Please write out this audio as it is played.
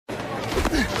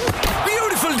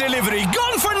delivery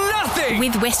gone for nothing!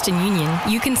 With Western Union,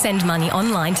 you can send money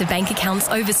online to bank accounts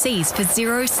overseas for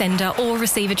zero sender or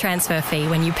receiver transfer fee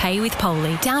when you pay with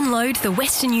Polly. Download the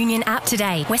Western Union app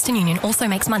today. Western Union also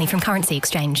makes money from currency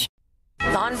exchange.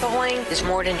 Lawn bowling is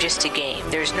more than just a game.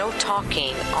 There's no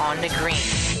talking on the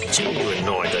green. Genuine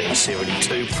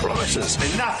 1972 prices.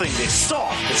 There's nothing this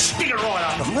soft. Just stick it right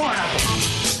up and right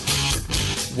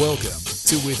up. Welcome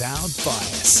to Without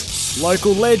Bias.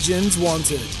 Local legends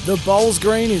wanted. The Bowls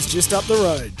Green is just up the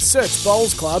road. Search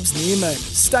bowls clubs near me.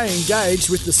 Stay engaged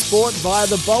with the sport via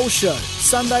the Bowl Show.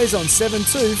 Sundays on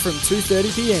 7-2 from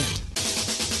 2:30pm.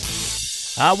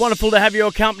 Wonderful to have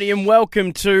your company and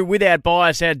welcome to Without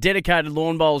Bias, our dedicated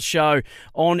lawn bowls show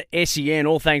on SEN.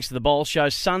 All thanks to the Bowl Show,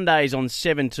 Sundays on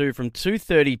 7-2 from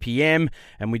 2:30pm,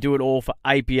 and we do it all for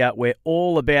Apia. We're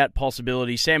all about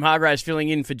possibilities. Sam Hargreaves filling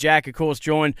in for Jack, of course,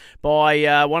 joined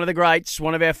by one of the greats,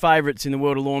 one of our favourites in the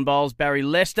world of lawn bowls, Barrie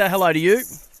Lester. Hello to you.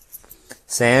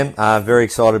 Sam, very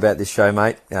excited about this show,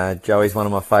 mate. Joey's one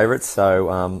of my favourites,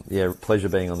 so pleasure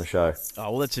being on the show.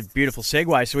 Oh, well, that's a beautiful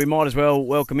segue, so we might as well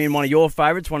welcome in one of your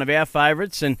favourites, one of our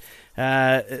favourites, and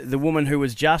the woman who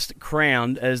was just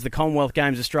crowned as the Commonwealth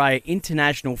Games Australia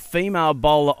International Female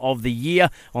Bowler of the Year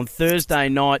on Thursday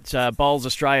night, Bowls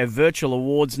Australia Virtual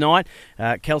Awards Night.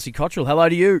 Kelsey Cottrell, hello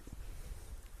to you.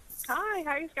 Hi,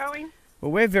 how are you going?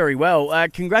 Well, we're very well.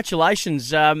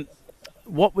 Congratulations.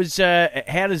 What was?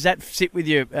 How does that sit with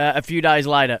you a few days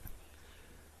later?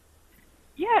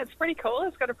 Yeah, it's pretty cool.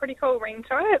 It's got a pretty cool ring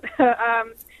to it.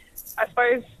 I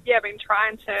suppose, I've been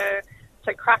trying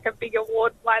to crack a big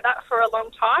award like that for a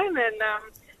long time, and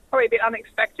probably a bit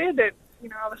unexpected. That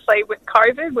obviously with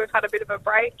COVID, we've had a bit of a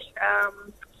break.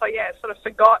 Sort of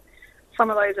forgot some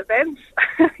of those events.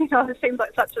 It seems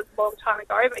like such a long time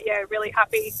ago, but really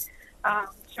happy.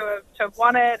 To have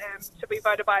won it and to be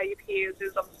voted by your peers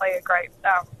is obviously a great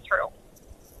thrill.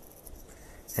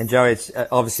 And Joey, it's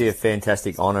obviously a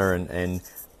fantastic honour, and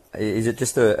is it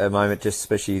just a moment, just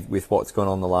especially with what's gone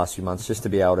on the last few months, just to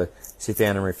be able to sit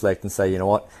down and reflect and say, you know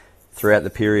what, throughout the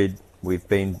period we've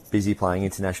been busy playing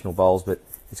international bowls, but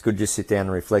it's good to just sit down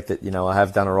and reflect that, I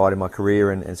have done all right in my career,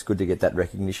 and it's good to get that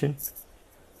recognition.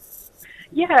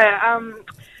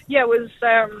 It was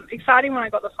exciting when I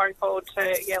got the phone call to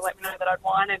let me know that I'd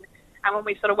won, and when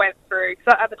we sort of went through,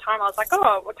 because at the time I was like,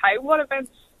 oh, okay, what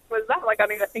events was that? Like, I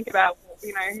need to think about,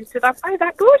 did I play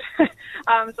that good? So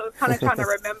I was kind of trying to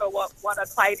remember what I'd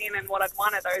played in and what I'd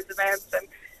won at those events, and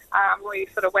we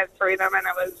sort of went through them, and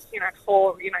it was,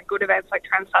 4, good events like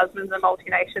Trans-Tasmans and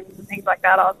Multi-Nations and things like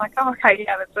that. I was like, oh, okay,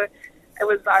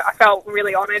 I felt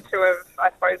really honoured to have, I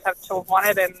suppose, to have won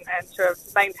it and to have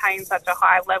maintained such a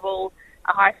high level,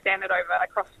 a high standard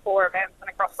across 4 events and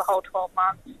across the whole 12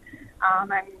 months.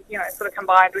 Sort of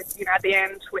combined with, at the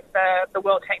end with the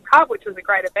World Team Cup, which was a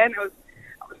great event. It was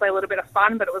obviously a little bit of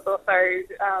fun, but it was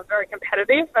also very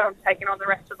competitive, taking on the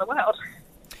rest of the world.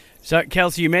 So,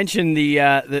 Kelsey, you mentioned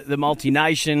the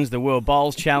multi-nations, the World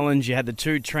Bowls Challenge. You had the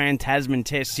 2 Trans-Tasman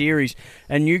Test Series,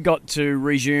 and you got to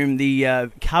resume the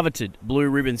coveted blue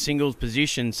ribbon singles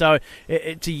position. So,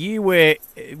 it's a year where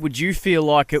would you feel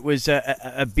like it was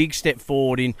a big step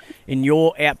forward in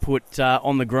your output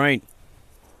on the green?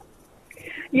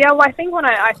 Yeah, well, I think when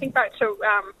I think back to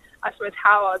I suppose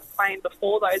how I was playing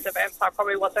before those events, I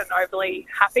probably wasn't overly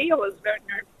happy. I was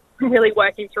really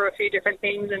working through a few different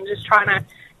things and just trying to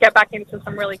get back into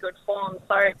some really good form.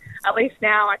 So at least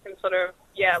now I can sort of,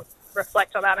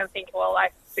 reflect on that and think, well, I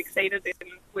succeeded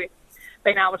with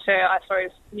being able to, I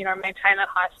suppose, maintain that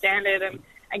high standard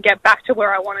and get back to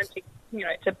where I wanted to,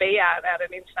 to be at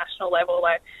an international level.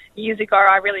 Like years ago,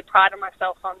 I really prided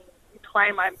myself on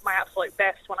playing my absolute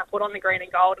best when I put on the green and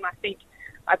gold, and I think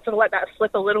I'd sort of let that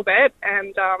slip a little bit,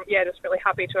 and just really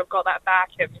happy to have got that back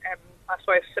and I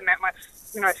suppose cement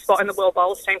my spot in the World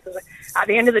Bowls team, because at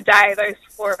the end of the day, those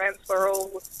 4 events were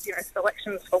all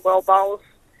selections for World Bowls,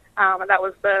 and that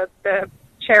was the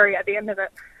cherry at the end of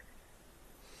it.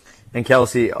 And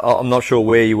Kelsey, I'm not sure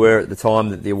where you were at the time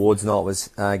that the awards night was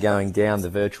going down, the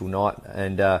virtual night,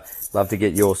 and love to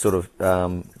get your sort of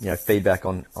feedback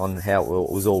on how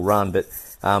it was all run. But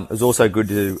it was also good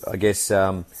to, I guess,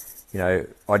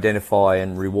 identify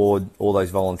and reward all those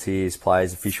volunteers,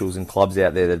 players, officials, and clubs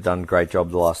out there that have done a great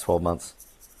job the last 12 months.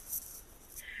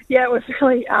 Yeah, it was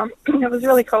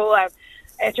really cool.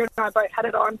 Andrew and I both had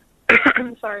it on,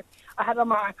 so I had it on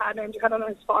my iPad and Andrew had it on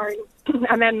his phone,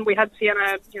 and then we had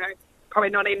Sienna, probably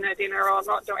not eating her dinner or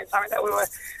not doing something that we were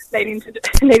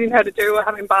needing her to do, or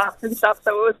having baths and stuff.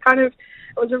 So it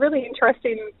was a really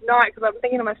interesting night, because I'm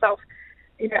thinking to myself,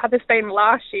 had this been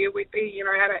last year, we'd be,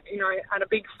 at a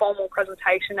big formal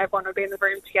presentation. Everyone would be in the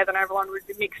room together and everyone would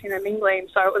be mixing and mingling.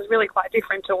 So it was really quite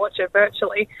different to watch it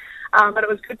virtually. But it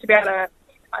was good to be able to,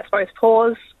 I suppose,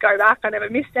 pause, go back. I never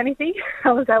missed anything.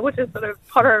 I was able to sort of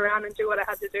potter around and do what I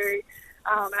had to do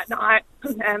at night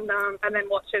and then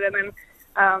watch it. And then,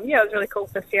 it was really cool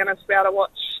for Sienna to be able to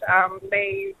watch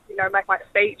me, make my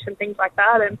speech and things like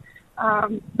that. And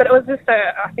but it was just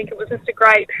I think it was just a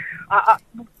great.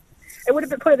 It would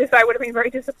have been, put it this way, it would have been very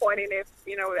disappointing if,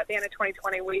 at the end of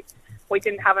 2020 we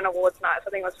didn't have an awards night. So I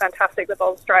think it was fantastic that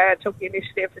Bowls Australia took the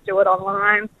initiative to do it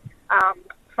online.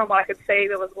 From what I could see,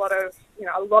 there was a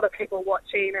lot of people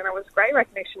watching, and it was great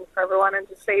recognition for everyone, and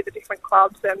to see the different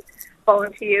clubs and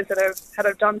volunteers that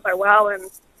have done so well and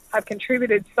have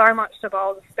contributed so much to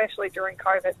bowls, especially during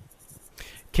COVID.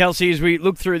 Kelsey, as we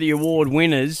look through the award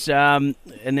winners, and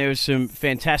there was some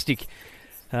fantastic,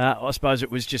 I suppose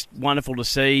it was just wonderful to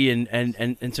see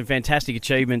and some fantastic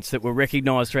achievements that were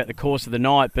recognised throughout the course of the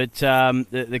night. But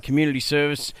the Community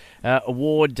Service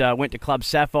Award went to Club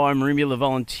Sapphire. Merimbula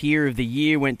Volunteer of the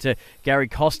Year went to Gary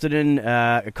Costigan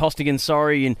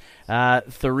in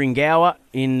Thuringowa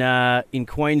in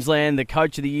Queensland. The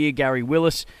Coach of the Year, Gary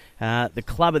Willis. The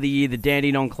Club of the Year, the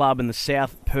Dandenong Club and the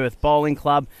South Perth Bowling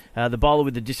Club. The Bowler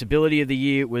with the Disability of the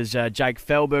Year was Jake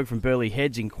Fellberg from Burleigh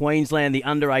Heads in Queensland. The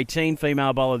Under-18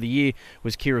 Female Bowler of the Year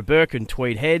was Kira Burke in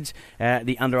Tweed Heads.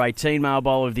 The Under-18 Male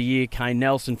Bowler of the Year, Kane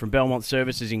Nelson from Belmont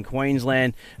Services in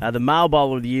Queensland. The Male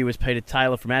Bowler of the Year was Peter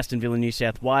Taylor from Aston Villa, New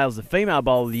South Wales. The Female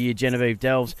Bowler of the Year, Genevieve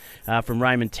Delves from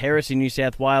Raymond Terrace in New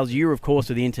South Wales. You, of course,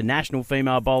 are the International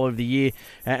Female Bowler of the Year.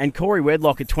 And Corey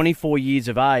Wedlock, at 24 years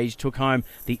of age, took home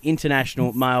the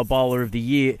International Male Bowler of the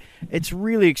Year. It's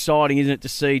really exciting, isn't it, to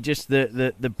see just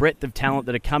the breadth of talent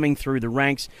that are coming through the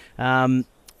ranks,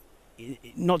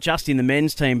 not just in the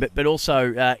men's team, but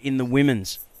also in the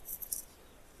women's.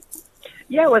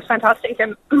 Yeah, it was fantastic,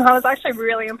 and I was actually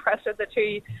really impressed with the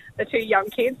two young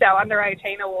kids, our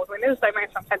Under-18 award winners. They made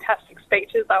some fantastic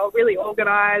speeches. They were really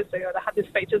organised. They had the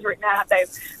speeches written out. They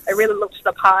really looked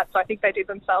the part, so I think they did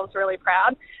themselves really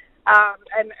proud.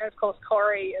 And of course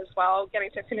Corey as well, getting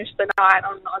to finish the night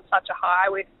on such a high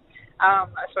with, I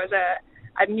suppose,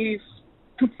 a new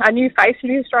face in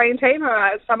the Australian team.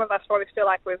 Some of us probably feel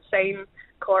like we've seen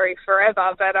Corey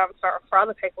forever, but for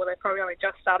other people, they probably only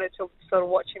just started to sort of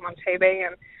watch him on TV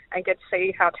and get to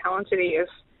see how talented he is.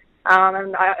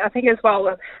 And I think as well,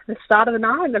 at the start of the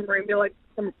night, the Merimbula,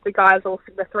 the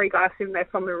three guys in there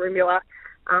from Merimbula,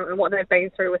 and what they've been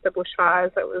through with the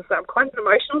bushfires, it was quite an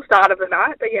emotional start of the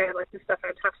night. But yeah, just a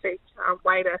fantastic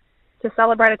way to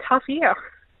celebrate a tough year.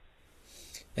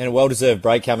 And a well-deserved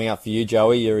break coming up for you,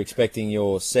 Joey. You're expecting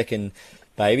your second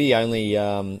baby, only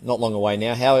not long away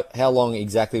now. How long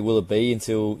exactly will it be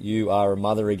until you are a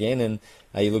mother again? And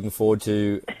are you looking forward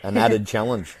to an added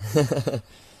challenge?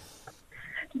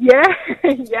 Yeah.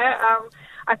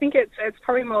 I think it's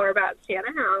probably more about Sienna,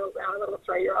 our little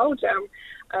 3-year-old.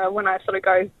 When I sort of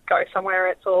go somewhere,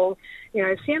 it's all,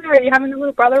 Sienna, are you having a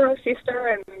little brother or sister?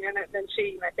 And then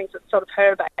she thinks it's sort of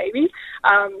her baby.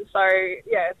 So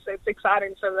yeah, it's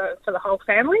exciting for the whole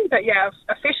family. But yeah,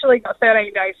 I've officially got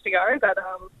 13 days to go. But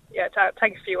to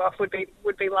take a few off would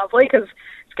be lovely, because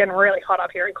it's getting really hot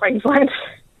up here in Queensland.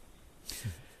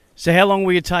 So how long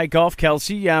will you take off,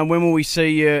 Kelsey? When will we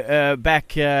see you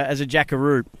back as a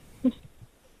jackaroo?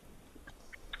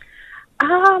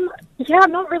 Yeah,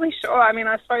 I'm not really sure. I mean,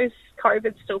 I suppose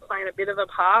COVID's still playing a bit of a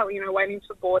part, waiting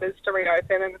for borders to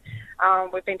reopen.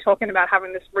 And we've been talking about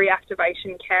having this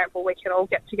reactivation camp where we can all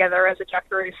get together as a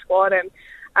jackaroo squad and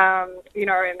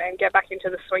get back into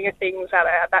the swing of things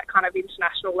at that kind of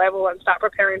international level and start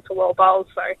preparing for World Bowls.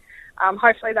 So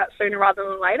hopefully that's sooner rather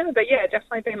than later. But yeah,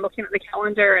 definitely been looking at the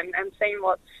calendar and seeing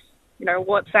what's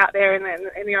out there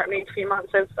in the opening few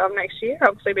months of next year.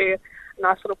 Obviously be a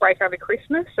nice little break over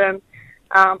Christmas. And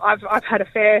I've had a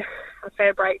fair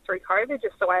break through COVID,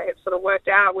 just the way it sort of worked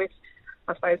out with,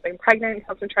 I suppose, being pregnant,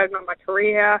 concentrating on my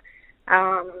career,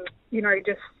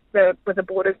 just with the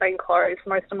borders being closed.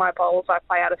 Most of my bowls I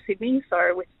play out of Sydney,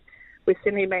 so with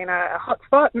Sydney being a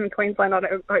hotspot and Queensland not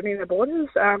opening the borders,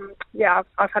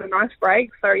 I've had a nice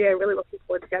break. So yeah, really looking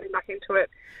forward to getting back into it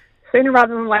sooner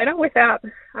rather than later, without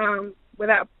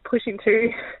pushing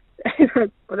too,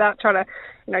 without trying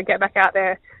to get back out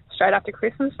there straight after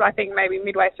Christmas. But I think maybe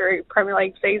midway through Premier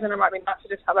League season, it might be nice to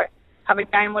just have a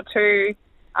game or two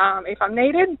if I'm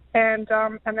needed, and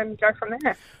then go from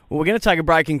there. Well, we're going to take a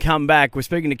break and come back. We're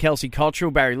speaking to Kelsey Cottrell,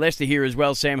 Barrie Lester here as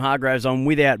well, Sam Hargreaves on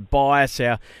Without Bias,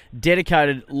 our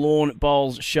dedicated lawn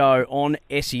bowls show on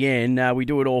SEN. We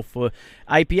do it all for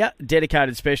Apia,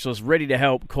 dedicated specialists ready to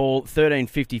help. Call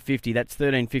 135050. That's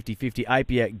 135050.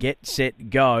 Apia, get set,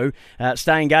 go.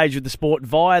 Stay engaged with the sport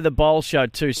via the bowl show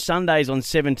too. Sundays on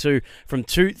 7-2 from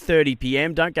 2:30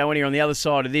 p.m. Don't go anywhere on the other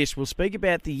side of this. We'll speak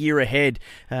about the year ahead,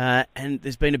 and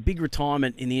there's been a big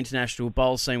retirement in the international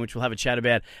bowl scene, which we'll have a chat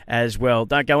about as well.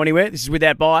 Don't go anywhere. This is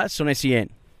Without Bias on SEN.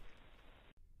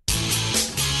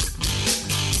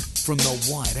 From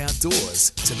the wide outdoors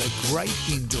to the great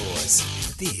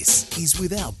indoors, this is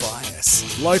Without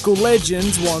Bias. Local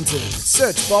legends wanted.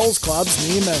 Search bowls clubs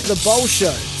near me. The Bowl Show,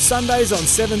 Sundays on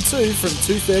 7-2 from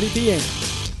 2:30 p.m.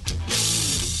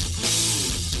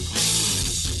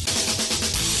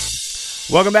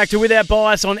 Welcome back to Without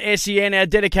Bias on SEN, our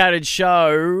dedicated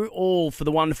show, all for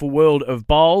the wonderful world of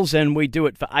bowls, and we do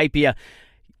it for Apia.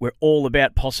 We're all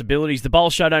about possibilities. The Bowl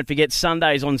Show, don't forget,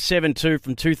 Sundays on 7-2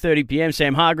 from 2:30 p.m.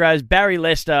 Sam Hargreaves, Barrie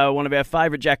Lester, one of our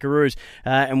favourite jackaroos,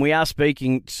 and we are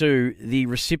speaking to the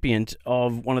recipient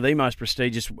of one of the most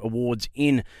prestigious awards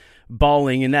in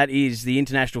bowling, and that is the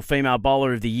International Female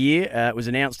Bowler of the Year. It was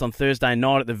announced on Thursday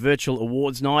night at the virtual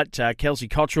awards night. Kelsey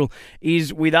Cottrell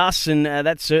is with us, and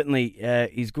that certainly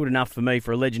is good enough for me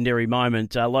for a legendary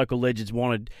moment. Local legends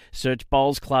wanted. Search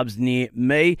bowls clubs near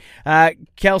me.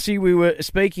 Kelsey, we were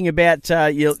speaking about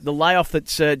the layoff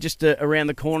that's just around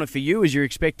the corner for you as you're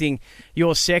expecting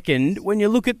your second. When you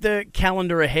look at the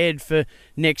calendar ahead for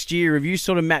next year, have you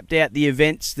sort of mapped out the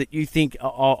events that you think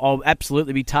I'll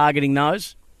absolutely be targeting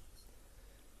those?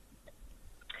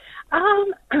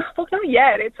 Well, not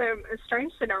yet. It's a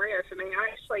strange scenario for me.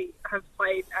 I actually have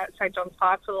played at St John's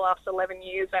Park for the last 11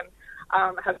 years and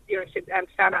have and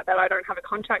found out that I don't have a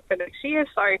contract for next year.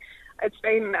 So it's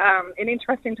been an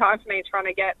interesting time for me trying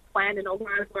to get planned and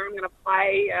organised where I'm going to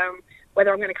play,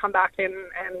 whether I'm going to come back and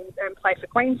play for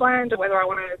Queensland or whether I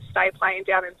want to stay playing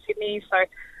down in Sydney. So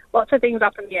lots of things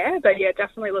up in the air, but yeah,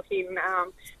 definitely looking.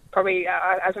 Probably,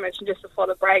 as I mentioned just before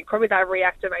the break, probably that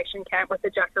reactivation camp with the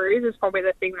Jackaroos is probably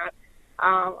the thing that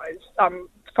I'm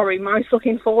probably most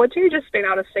looking forward to, just being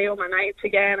able to see all my mates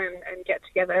again and get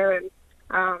together and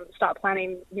start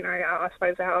planning, I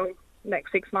suppose our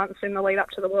next 6 months in the lead up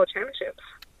to the World Championships.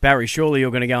 Barrie, surely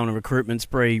you're going to go on a recruitment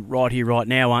spree right here, right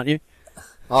now, aren't you?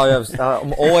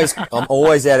 I'm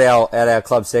always at our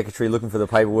club secretary looking for the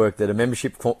paperwork that a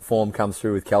membership form comes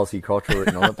through with Kelsey Cottrell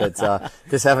written on it, but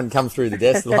just haven't come through the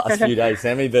desk the last few days,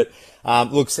 Sammy. But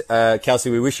look,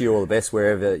 Kelsey, we wish you all the best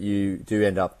wherever you do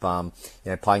end up,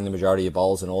 playing the majority of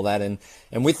bowls and all that.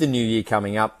 And with the new year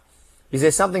coming up, is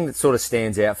there something that sort of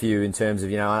stands out for you in terms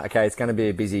of, okay, it's going to be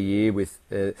a busy year with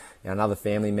another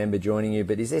family member joining you,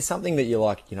 but is there something that you're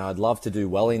like, I'd love to do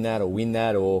well in that or win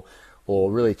that or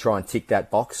really try and tick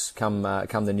that box come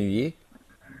the new year?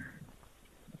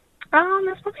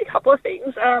 There's probably a couple of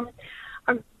things.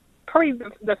 Probably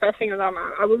the first thing is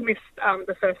I will miss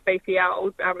the first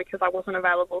BCL because I wasn't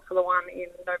available for the one in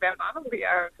November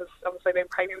because obviously been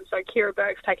pregnant. So Kira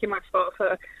Burke's taking my spot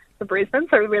for Brisbane.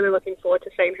 So really looking forward to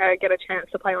seeing her get a chance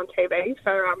to play on TV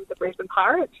for the Brisbane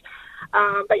Pirates.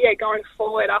 But yeah, going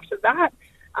forward after that,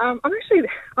 I'm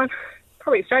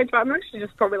probably strange, but I'm actually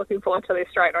just probably looking forward to the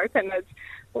Australian Open. It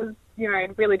was,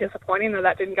 really disappointing that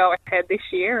that didn't go ahead this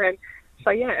year. And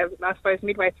so, yeah, I suppose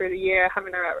midway through the year,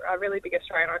 having a really big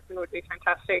Australian Open would be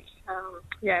fantastic.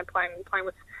 Playing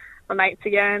with my mates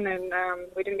again, and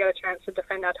we didn't get a chance to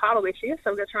defend our title this year,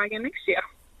 so we're going to try again next year.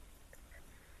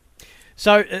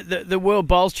 So the World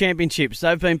Bowls Championships,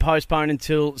 they've been postponed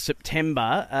until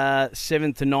September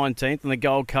 7th to 19th on the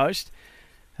Gold Coast.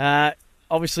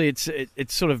 Obviously,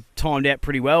 it's sort of timed out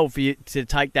pretty well for you to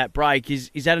take that break.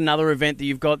 Is that another event that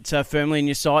you've got firmly in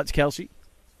your sights, Kelsey?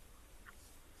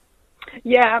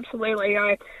 Yeah, absolutely.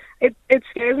 It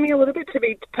scares me a little bit, to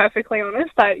be perfectly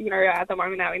honest, that, at the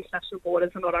moment our international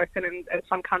borders are not open and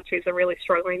some countries are really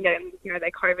struggling getting,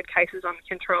 their COVID cases under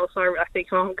control. So I think,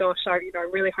 oh gosh, I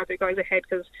really hope it goes ahead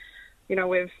because,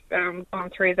 we've gone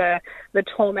through the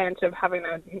torment of having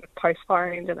a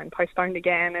postponed and then postponed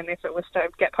again. And if it was to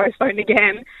get postponed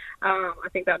again, I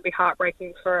think that would be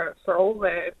heartbreaking for all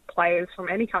the players from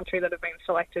any country that have been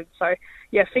selected. So,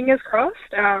 yeah, fingers crossed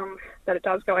that it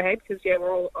does go ahead because, yeah,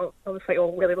 we're all obviously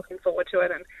all really looking forward to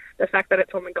it. And the fact that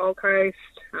it's on the Gold Coast,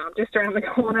 just around the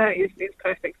corner, is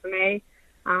perfect for me.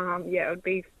 It would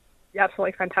be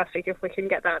absolutely fantastic if we can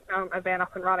get that event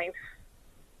up and running.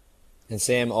 And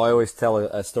Sam, I always tell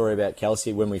a story about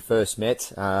Kelsey when we first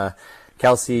met.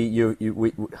 Kelsey,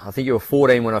 I think you were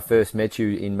 14 when I first met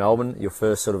you in Melbourne, your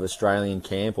first sort of Australian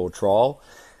camp or trial.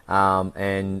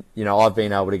 And, I've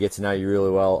been able to get to know you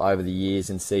really well over the years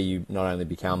and see you not only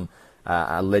become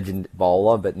a legend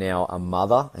bowler, but now a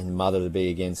mother, and mother to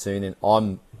be again soon. And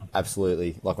I'm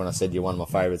absolutely, like when I said you're one of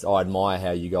my favourites, I admire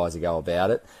how you guys go about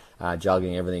it,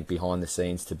 juggling everything behind the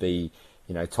scenes to be,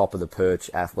 top of the perch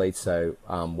athletes. So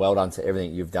well done to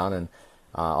everything you've done, and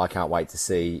I can't wait to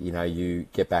see, you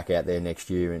get back out there next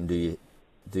year and do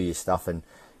your stuff and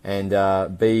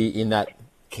be in that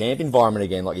camp environment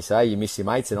again. Like you say, you miss your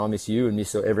mates, and I miss you and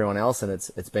miss everyone else, and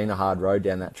it's been a hard road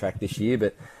down that track this year,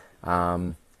 but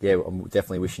I'm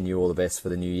definitely wishing you all the best for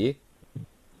the new year.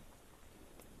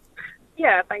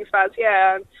 Yeah, thanks, Buzz.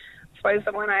 Yeah, I suppose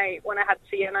that when I had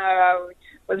Sienna, I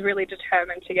was really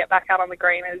determined to get back out on the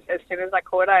green as soon as I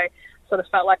could. I sort of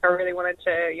felt like I really wanted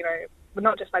to,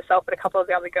 not just myself, but a couple of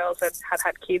the other girls that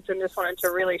had kids, and just wanted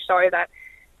to really show that,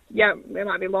 yeah, it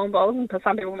might be long bowls, and for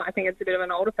some people might think it's a bit of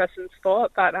an older person's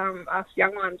sport, but us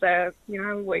young ones are,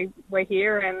 we're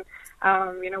here, and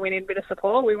we need a bit of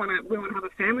support. We want to have a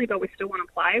family, but we still want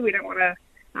to play. We don't want to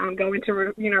go into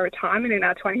retirement in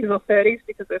our 20s or 30s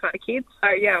because we've had kids. So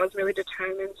yeah, I was really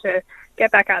determined to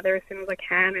get back out there as soon as I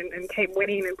can and keep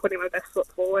winning and putting my best foot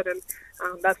forward, and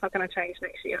that's not going to change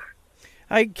next year.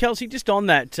 Hey, Kelsey, just on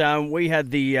that, we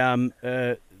had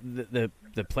the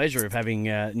pleasure of having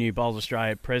new Bowls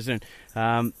Australia president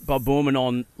Bob Boorman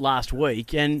on last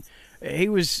week, and he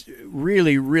was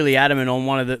really, really adamant on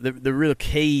one of the real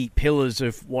key pillars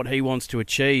of what he wants to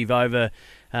achieve over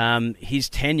his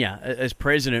tenure as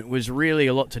president was really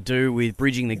a lot to do with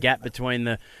bridging the gap between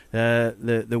the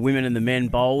women and the men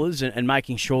bowlers, and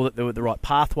making sure that the right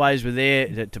pathways were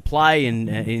there to play in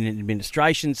an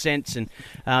administration sense. And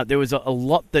there was a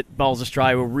lot that Bowls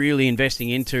Australia were really investing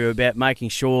into about making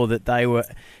sure that they were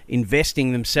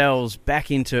investing themselves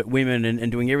back into women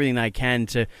and doing everything they can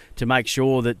to make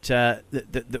sure that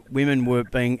that women were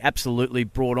being absolutely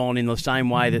brought on in the same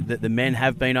way that the men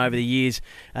have been over the years.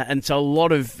 And so a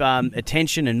lot of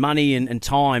attention and money and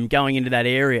time going into that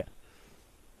area.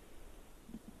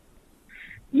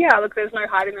 Yeah, look, there's no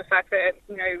hiding the fact that,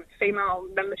 female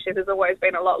membership has always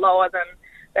been a lot lower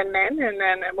than men,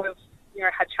 and we've,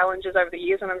 had challenges over the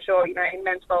years, and I'm sure, in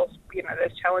men's bowls,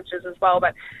 there's challenges as well.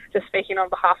 But just speaking on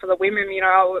behalf of the women,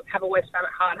 I have always found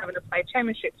it hard having to play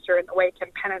championships during the week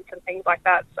and pennants and things like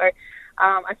that. So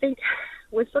I think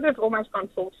we've sort of almost gone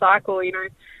full cycle.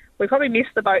 We probably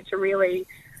missed the boat to really,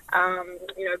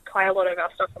 play a lot of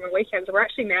our stuff on the weekends. We're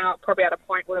actually now probably at a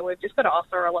point where we've just got to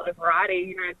offer a lot of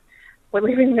variety. We're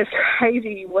living in this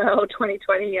crazy world,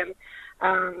 2020, and,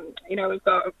 we've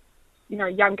got,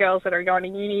 young girls that are going to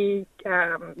uni,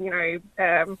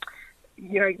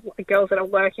 girls that are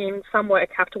working. Some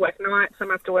have to work nights, some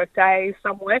have to work days,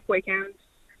 some work weekends,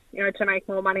 to make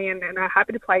more money, and are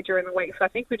happy to play during the week. So I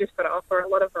think we just got to offer a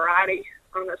lot of variety.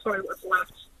 That's sort of what's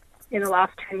left in the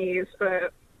last 10 years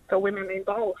for women in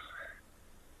bowls.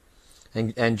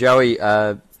 And Joey,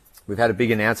 we've had a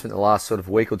big announcement the last sort of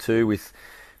week or two with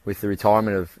the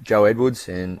retirement of Jo Edwards,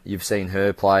 and you've seen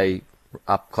her play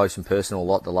up close and personal a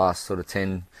lot the last sort of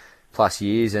 10 plus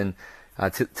years. And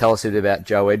tell us a bit about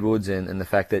Jo Edwards and the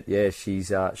fact that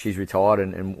she's retired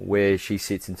and where she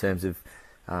sits in terms of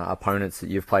opponents that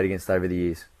you've played against over the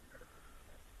years.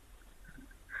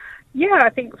 Yeah, I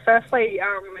think firstly,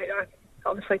 it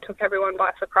obviously took everyone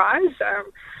by surprise.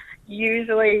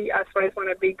 Usually, I suppose when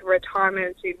a big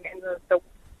retirement in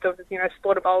the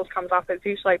Sport of Bowls comes up, it's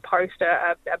usually post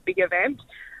a big event.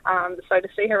 So to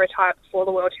see her retire before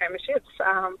the World Championships,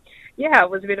 it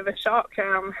was a bit of a shock.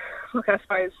 Look, I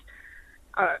suppose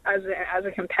as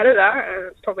a competitor,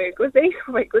 it's probably a good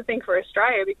thing for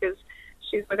Australia, because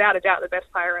she's without a doubt the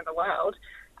best player in the world,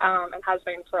 and has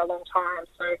been for a long time.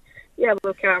 So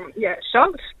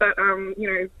shocked, but I'm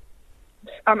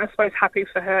I suppose happy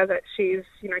for her that she's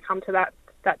come to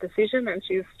that decision, and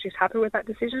she's happy with that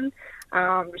decision.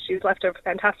 She's left a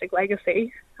fantastic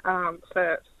legacy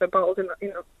for bowls in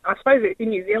I suppose in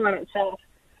New Zealand itself.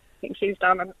 I think she's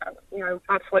done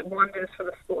absolute wonders for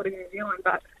the sport in New Zealand,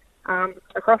 but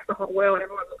across the whole world,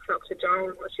 everyone looks up to Jo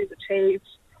and what she's achieved,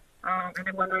 and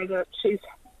everyone knows that she's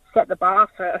set the bar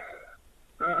for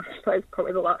I suppose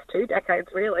probably the last 2 decades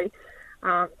really.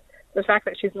 The fact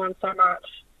that she's won so much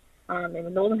in the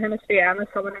Northern Hemisphere and the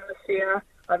Southern Hemisphere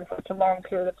over such a long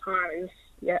period of time is,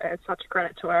 it's such a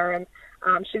credit to her, and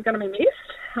she's going to be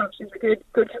missed. She's a good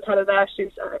competitor.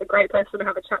 She's a great person to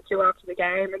have a chat to after the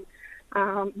game, and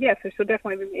so she'll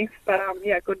definitely be missed. But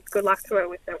good luck to her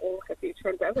with all her future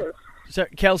endeavours. So,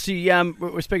 Kelsey,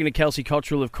 we're speaking to Kelsey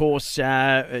Cottrell, of course,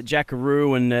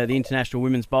 Jackaroo and the International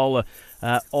Women's Bowler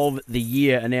of the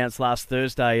Year announced last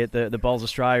Thursday at the Bowls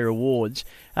Australia Awards.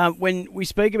 When we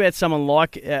speak about someone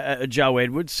like Jo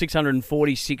Edwards,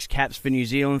 646 caps for New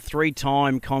Zealand,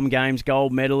 3-time Com Games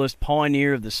gold medalist,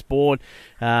 pioneer of the sport,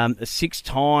 a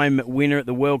 6-time winner at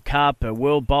the World Cup,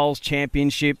 World Bowls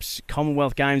Championships,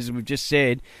 Commonwealth Games, as we've just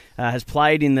said, has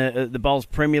played in the Bowls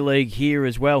Premier League here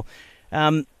as well.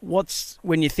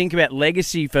 When you think about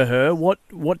legacy for her,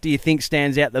 what do you think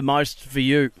stands out the most for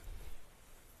you?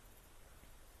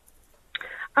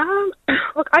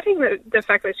 Look, I think that the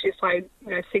fact that she's played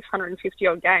 650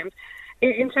 odd games,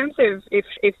 in terms of if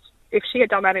she had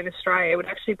done that in Australia, it would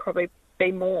actually probably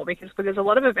be more, because there's a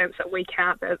lot of events that we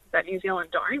count that New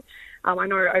Zealand don't. I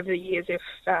know over the years, if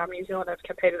New Zealand have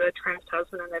competed at a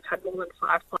Trans-Tasman and they've had more than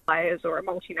 5 players or a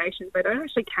multi-nations, they don't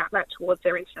actually count that towards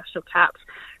their international caps.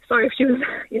 So if she was,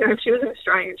 if she was an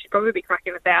Australian, she'd probably be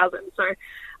cracking 1,000. So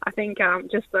I think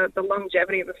just the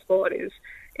longevity of the sport is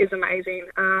amazing.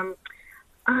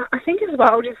 I think as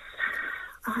well, just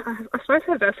I suppose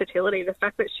her versatility, the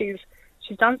fact that she's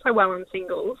done so well in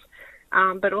singles,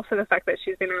 but also the fact that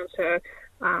she's been able to,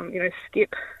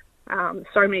 skip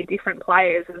so many different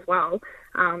players as well,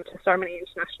 to so many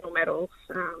international medals.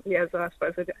 So I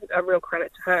suppose a real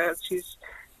credit to her. She's,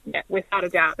 without a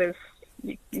doubt,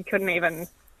 you couldn't even,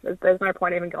 there's no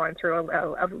point even going through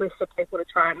a list of people to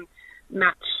try and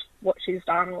match what she's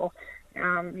done, or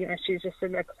she's just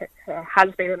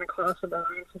has been in the class of her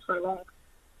own for so long.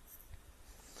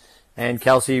 And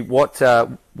Kelsey, what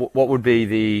would be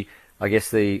the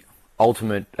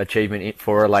ultimate achievement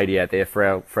for a lady out there,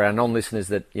 for our non-listeners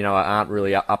that aren't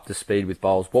really up to speed with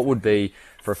bowls? What would be,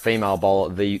 for a female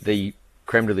bowler, the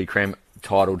creme de la creme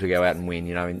title to go out and win?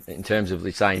 In terms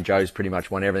of saying Jo's pretty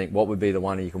much won everything, what would be the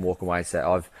one you can walk away and say,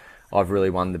 I've really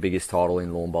won the biggest title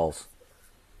in lawn bowls?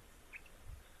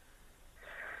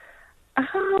 I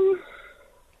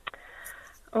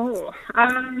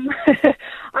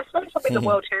suppose probably the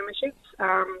World Championships.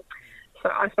 So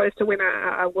I suppose to win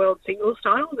a world singles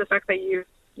title, the fact that you've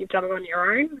done it on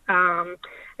your own,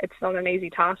 it's not an easy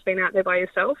task being out there by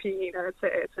yourself.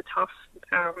 It's a tough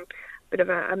bit of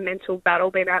a mental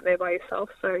battle being out there by yourself.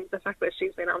 So the fact that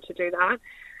she's been able to do that,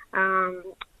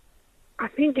 I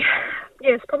think,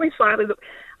 it's probably slightly.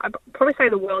 I'd probably say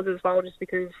the world as well, just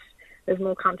because there's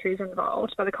more countries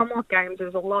involved. But the Commonwealth Games,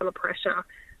 there's a lot of pressure.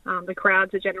 The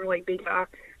crowds are generally bigger.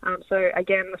 So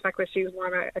again, the fact that she's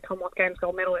won a Commonwealth Games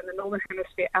gold medal in the Northern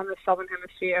Hemisphere and the Southern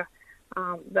Hemisphere,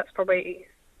 that's probably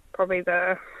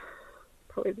the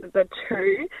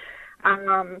two.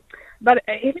 But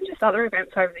even just other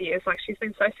events over the years, like she's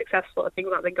been so successful at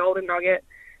things like the Golden Nugget.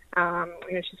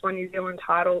 She's won New Zealand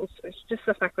titles. It's just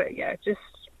the fact that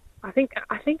I think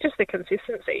just the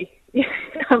consistency.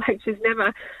 She's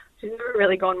never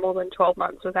really gone more than 12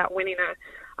 months without winning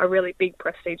a really big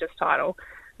prestigious title.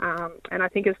 And I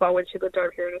think as well, when she lived over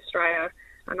here in Australia,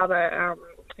 another,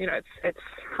 it's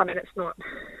not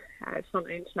an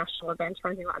international event or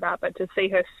anything like that, but to see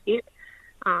her skip,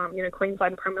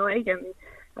 Queensland Premier League and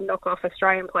knock off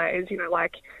Australian players,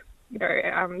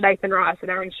 Nathan Rice and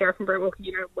Aaron Sheriffenberg,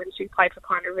 when she played for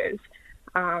Pine Rivers,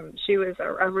 she was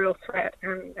a real threat,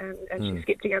 and she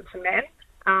skipped against some men.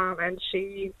 And so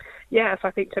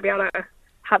I think to be able to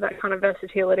have that kind of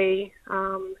versatility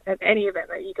at any event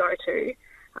that you go to,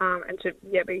 and to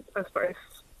be, I suppose,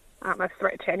 a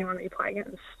threat to anyone that you play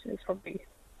against is probably,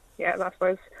 I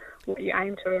suppose, what you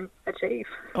aim to achieve.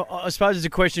 I suppose it's a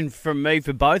question from me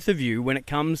for both of you when it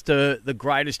comes to the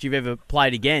greatest you've ever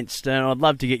played against, and I'd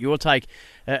love to get your take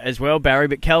as well, Barrie.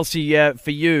 But Kelsey,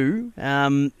 for you,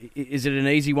 is it an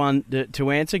easy one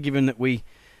to answer, given that we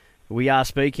are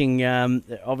speaking,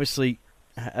 obviously,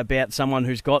 about someone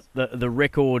who's got the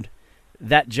record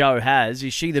that Jo has?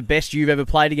 Is she the best you've ever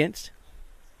played against?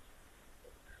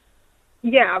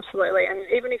 Yeah, absolutely. And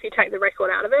even if you take the record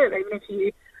out of it, even if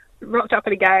you rocked up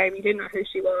at a game, you didn't know who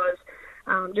she was,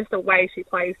 just the way she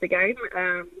plays the game.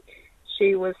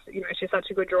 She was, she's such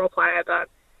a good draw player, but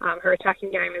her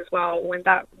attacking game as well. When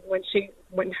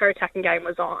her attacking game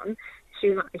was on,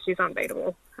 she's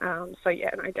unbeatable.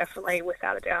 Definitely,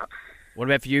 without a doubt. What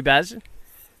about for you, Baz?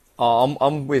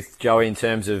 I'm with Joey in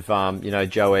terms of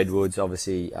Jo Edwards.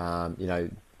 Obviously, the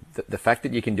fact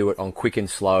that you can do it on quick and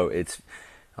slow.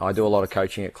 I do a lot of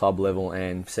coaching at club level,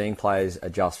 and seeing players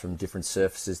adjust from different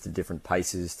surfaces to different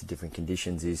paces to different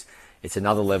conditions it's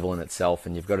another level in itself,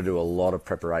 and you've got to do a lot of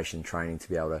preparation training to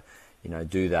be able to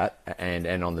do that,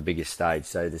 and on the biggest stage.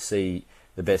 So to see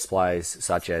the best players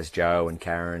such as Joe and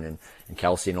Karen and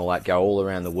Kelsey and all that go all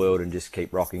around the world and just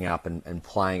keep rocking up and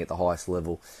playing at the highest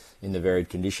level in the varied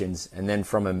conditions. And then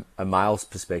from a male's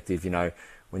perspective,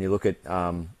 when you look at,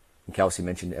 Kelsey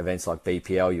mentioned events like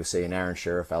BPL, you'll see an Aaron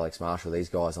Sheriff, Alex Marshall, these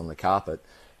guys on the carpet,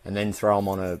 and then throw them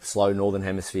on a slow Northern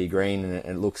Hemisphere green, and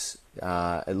it looks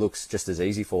just as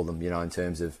easy for them, in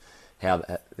terms of how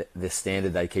the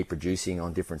standard they keep producing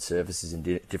on different surfaces in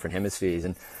different hemispheres.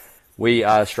 And we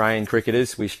are Australian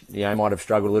cricketers. We might have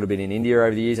struggled a little bit in India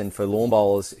over the years, and for lawn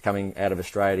bowlers coming out of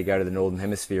Australia to go to the Northern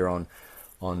Hemisphere on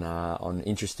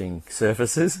interesting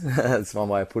surfaces, that's one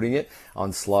way of putting it,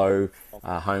 on slow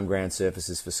home ground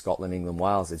surfaces for Scotland, England,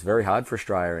 Wales, it's very hard for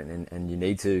Australia, and you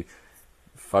need to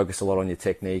focus a lot on your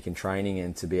technique and training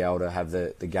and to be able to have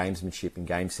the gamesmanship and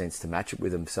game sense to match it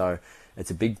with them. So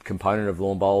it's a big component of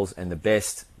lawn bowls, and the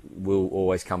best will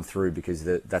always come through because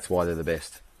that's why they're the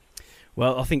best.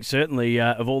 Well, I think certainly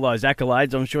of all those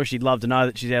accolades, I'm sure she'd love to know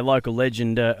that she's our local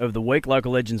legend of the week.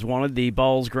 Local Legends Wanted. The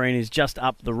Bowls Green is just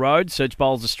up the road. Search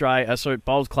Bowls Australia,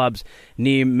 Bowls Clubs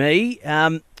near me.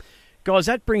 Guys,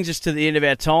 that brings us to the end of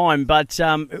our time, but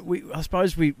I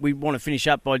suppose we want to finish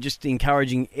up by just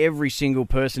encouraging every single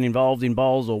person involved in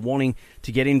bowls or wanting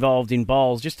to get involved in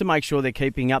bowls just to make sure they're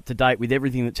keeping up to date with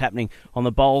everything that's happening on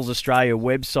the Bowls Australia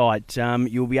website.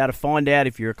 You'll be able to find out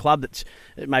if you're a club that's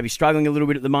maybe struggling a little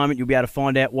bit at the moment. You'll be able to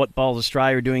find out what Bowls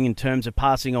Australia are doing in terms of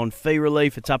passing on fee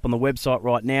relief. It's up on the website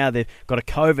right now. They've got a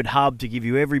COVID hub to give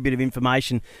you every bit of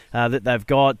information that they've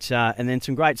got, and then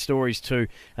some great stories too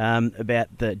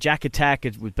about the Jack Attack.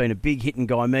 It's been a big hit in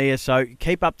Gaimea, so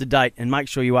keep up to date and make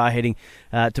sure you are heading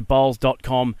to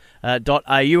bowls.com.au.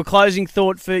 A closing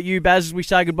thought for you, Baz, as we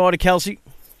say goodbye to Kelsey?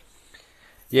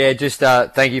 Yeah, just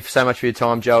thank you so much for your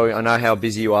time, Joey. I know how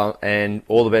busy you are, and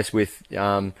all the best with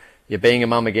you being a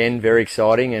mum again. Very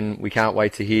exciting, and we can't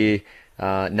wait to hear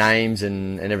names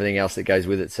and everything else that goes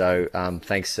with it. So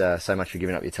thanks so much for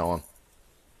giving up your time.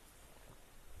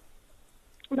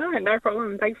 No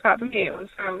problem. Thanks for having me. It was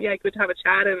good to have a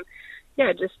chat, and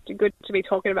just good to be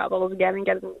talking about bowls again and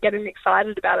getting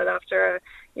excited about it after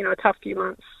a tough few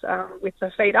months with the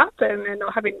feet up and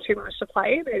not having too much to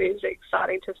play. It is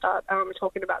exciting to start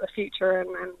talking about the future and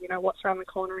what's around the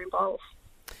corner in bowls.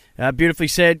 Beautifully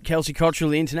said. Kelsey Cottrell,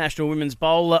 the International Women's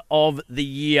Bowler of the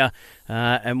Year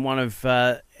and one of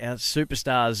our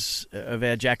superstars of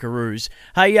our Jackaroos.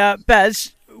 Hey,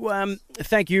 Baz,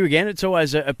 thank you again. It's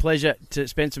always a pleasure to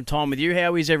spend some time with you.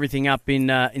 How is everything up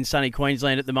in sunny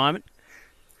Queensland at the moment?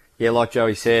 Yeah, like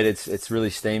Joey said, it's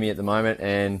really steamy at the moment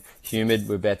and humid.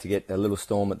 We're about to get a little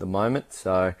storm at the moment.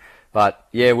 So, but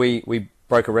yeah, we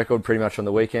broke a record pretty much on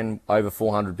the weekend. Over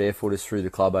 400 barefooters through the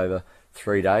club over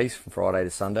 3 days, from Friday to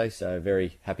Sunday. So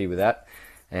very happy with that.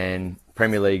 And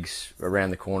Premier League's around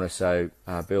the corner. So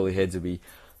Burleigh Heads will be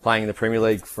playing in the Premier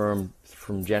League from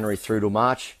January through to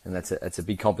March, and that's a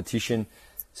big competition.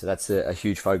 So that's a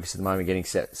huge focus at the moment, getting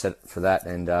set for that,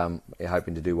 and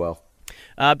hoping to do well.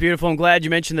 Beautiful. I'm glad you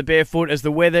mentioned the barefoot. As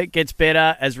the weather gets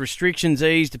better, as restrictions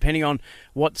ease, depending on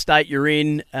what state you're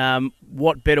in,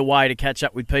 what better way to catch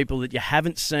up with people that you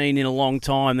haven't seen in a long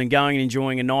time than going and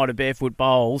enjoying a night of barefoot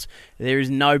bowls? There is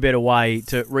no better way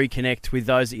to reconnect with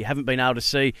those that you haven't been able to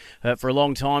see for a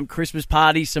long time. Christmas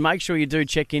parties, so make sure you do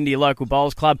check into your local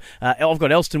bowls club. I've got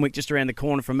Elstonwick just around the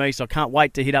corner from me, so I can't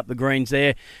wait to hit up the greens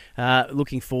there.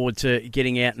 Looking forward to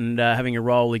getting out and having a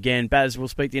roll again. Baz, we'll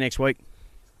speak to you next week.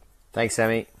 Thanks,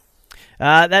 Sammy.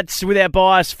 That's Without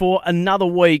Bias for another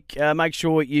week. Make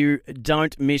sure you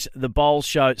don't miss the Bowls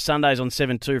Show Sundays on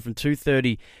 7-2 from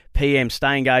 2:30 p.m.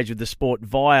 Stay engaged with the sport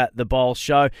via the Bowls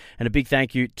Show. And a big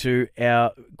thank you to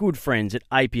our good friends at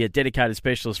Apia, dedicated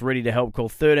specialists ready to help. Call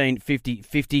 13 50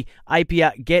 50.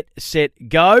 Apia, get set,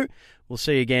 go. We'll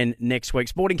see you again next week.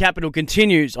 Sporting Capital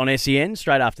continues on SEN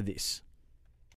straight after this.